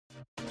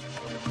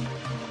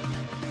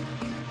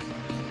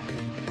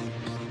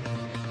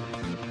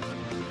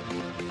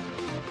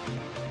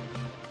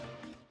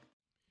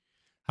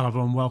Hello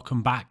everyone,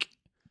 welcome back.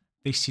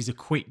 This is a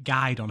quick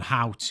guide on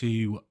how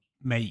to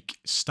make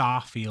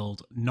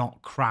Starfield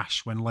not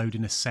crash when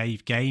loading a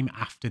save game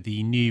after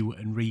the new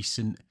and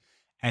recent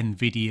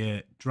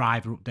NVIDIA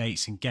driver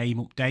updates and game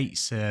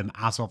updates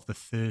as of the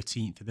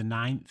 13th of the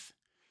 9th,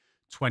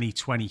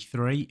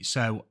 2023.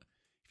 So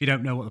if you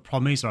don't know what the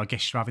problem is, or I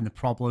guess you're having the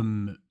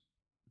problem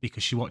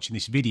because you're watching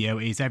this video,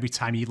 is every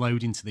time you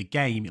load into the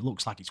game, it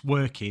looks like it's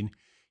working.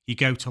 You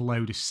go to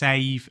load a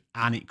save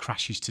and it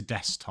crashes to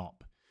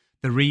desktop.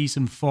 The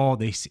reason for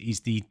this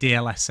is the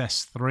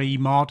DLSS 3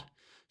 mod.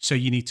 So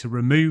you need to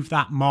remove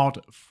that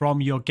mod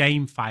from your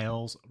game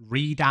files,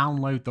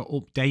 re-download the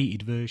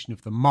updated version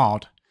of the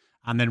mod,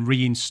 and then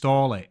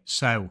reinstall it.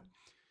 So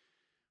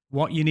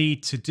what you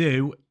need to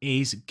do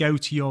is go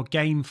to your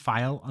game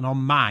file, and on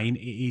mine, it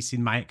is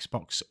in my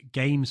Xbox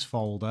Games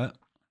folder.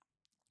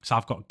 So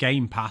I've got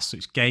Game Pass, so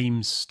it's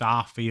Games,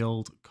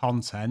 Starfield,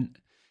 Content.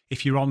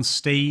 If you're on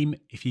Steam,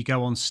 if you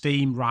go on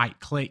Steam,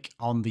 right-click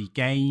on the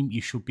game, you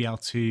should be able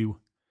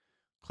to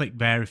click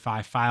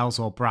Verify Files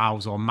or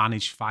Browse or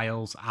Manage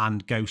Files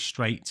and go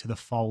straight to the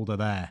folder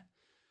there.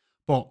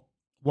 But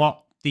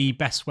what the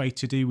best way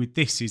to do with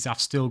this is I've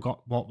still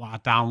got what I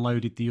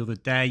downloaded the other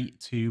day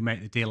to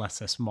make the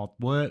DLSS mod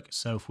work.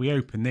 So if we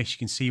open this, you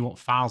can see what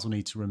files we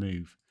need to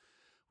remove.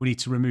 We need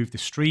to remove the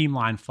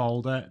Streamline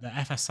folder, the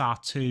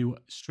FSR2,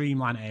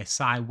 Streamline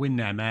ASI,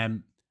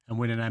 WinMM, and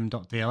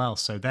WinMM.dll.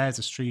 So there's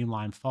a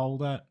Streamline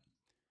folder,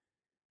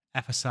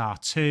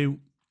 FSR2,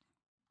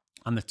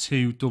 and the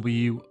two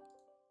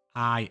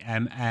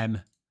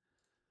WIMM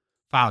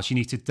files. You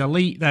need to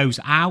delete those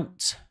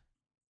out,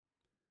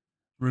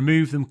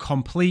 remove them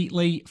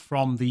completely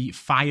from the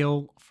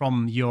file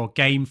from your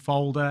game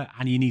folder,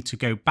 and you need to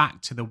go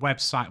back to the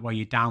website where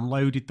you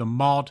downloaded the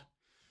mod.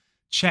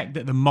 Check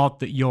that the mod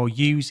that you're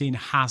using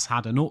has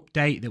had an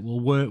update that will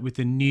work with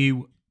the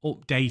new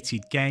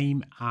updated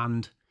game,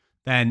 and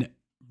then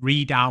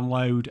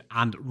re-download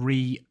and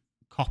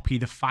re-copy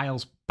the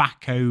files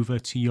back over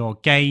to your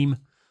game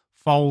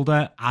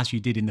folder as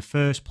you did in the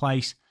first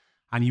place,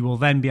 and you will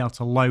then be able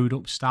to load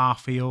up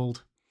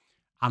Starfield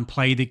and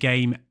play the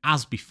game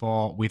as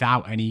before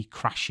without any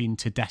crashing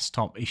to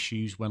desktop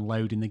issues when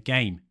loading the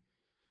game.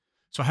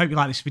 So I hope you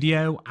like this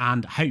video,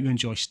 and I hope you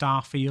enjoy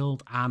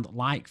Starfield, and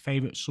like,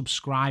 favorite,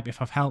 subscribe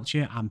if I've helped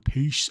you, and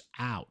peace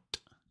out.